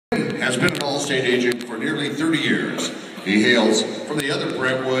has been an Allstate agent for nearly 30 years. He hails from the other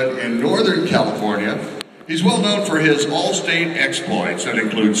Brentwood in Northern California. He's well known for his Allstate exploits that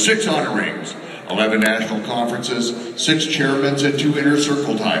include 6 honor rings, 11 national conferences, 6 chairmans, and 2 inner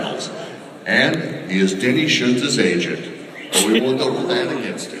circle titles. And he is Denny Schutz's agent. But we won't go with that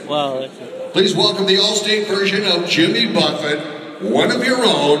against him. Well, please welcome the Allstate version of Jimmy Buffett, one of your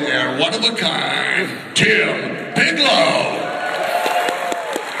own and one of a kind, Tim Bigelow.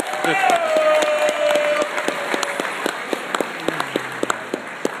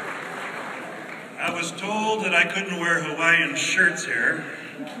 I was told that I couldn't wear Hawaiian shirts here.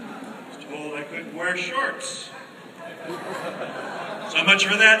 I was told I couldn't wear shorts. So much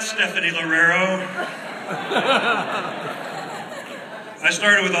for that, Stephanie Lorero. I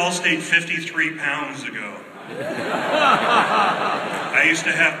started with Allstate 53 pounds ago. I used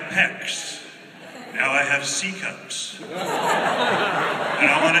to have pecs. Now I have C cups. And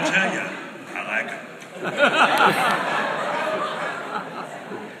I want to tell you, I like them.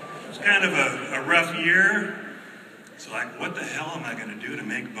 It's kind of a rough year. It's like, what the hell am I going to do to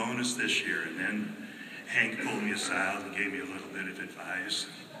make bonus this year? And then Hank pulled me aside and gave me a little bit of advice.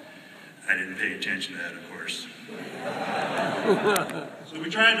 I didn't pay attention to that, of course. So we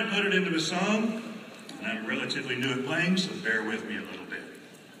tried to put it into a song, and I'm relatively new at playing, so bear with me a little bit.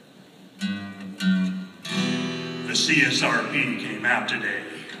 The CSRP came out today.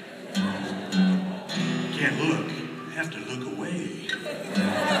 Can't look, have to look away.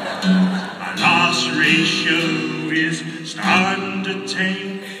 Our loss ratio is starting to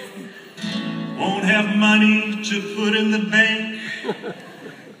tank. Won't have money to put in the bank.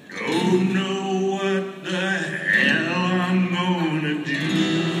 Don't know what the hell I'm gonna do.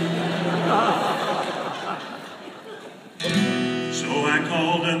 So I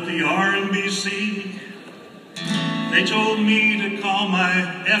called up the RNBC. They told me to call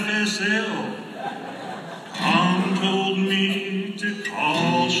my FSL. Tom told me to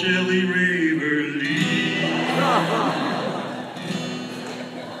call Shelley Raverly.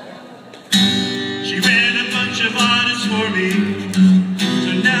 She ran a bunch of audits for me.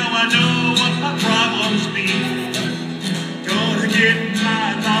 Now I know what my problems be. Gonna get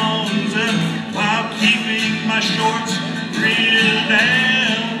my thongs up while keeping my shorts real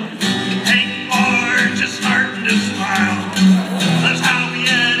down. Hank George is starting to smile. That's how we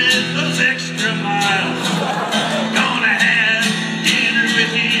added those extra miles. Gonna have dinner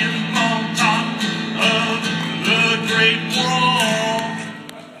with him on top of the Great Wall.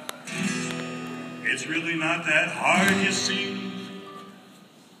 It's really not that hard, you see.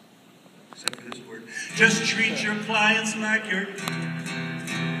 Except for this word. Just treat your clients like your,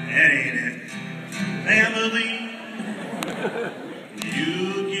 that ain't it, family.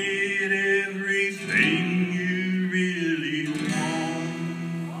 You'll get everything you really want.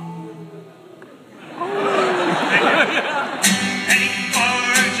 Hank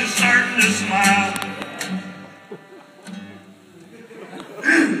George is starting to smile.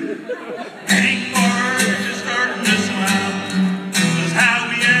 Hank George is starting to smile. That's how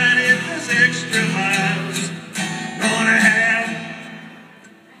we added this extra miles. Gonna have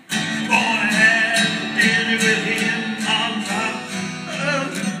dinner with him on top of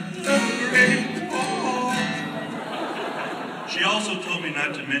the Great Wall. She also told me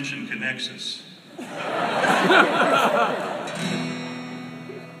not to mention Connexus.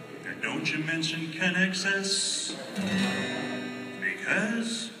 Now, don't you mention Connexus?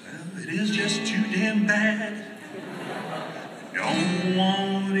 Because, well, it is just too damn bad. Don't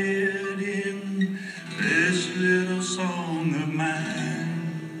want it in this little song of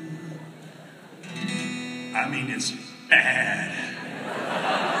mine. I mean, it's bad.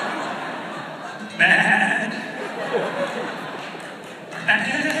 Bad. Bad.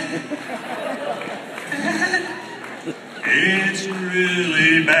 Bad. It's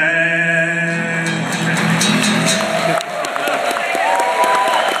really bad.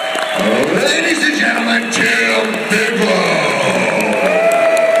 Ladies and gentlemen, Tim Bigelow.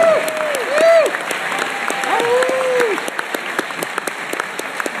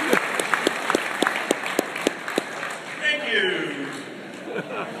 Thank you.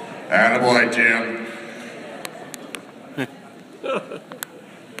 Attaboy, Tim.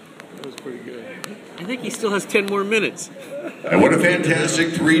 that was pretty good. I think he still has 10 more minutes. And what a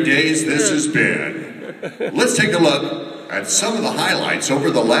fantastic 3 days this has been. Let's take a look at some of the highlights over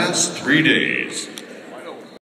the last 3 days.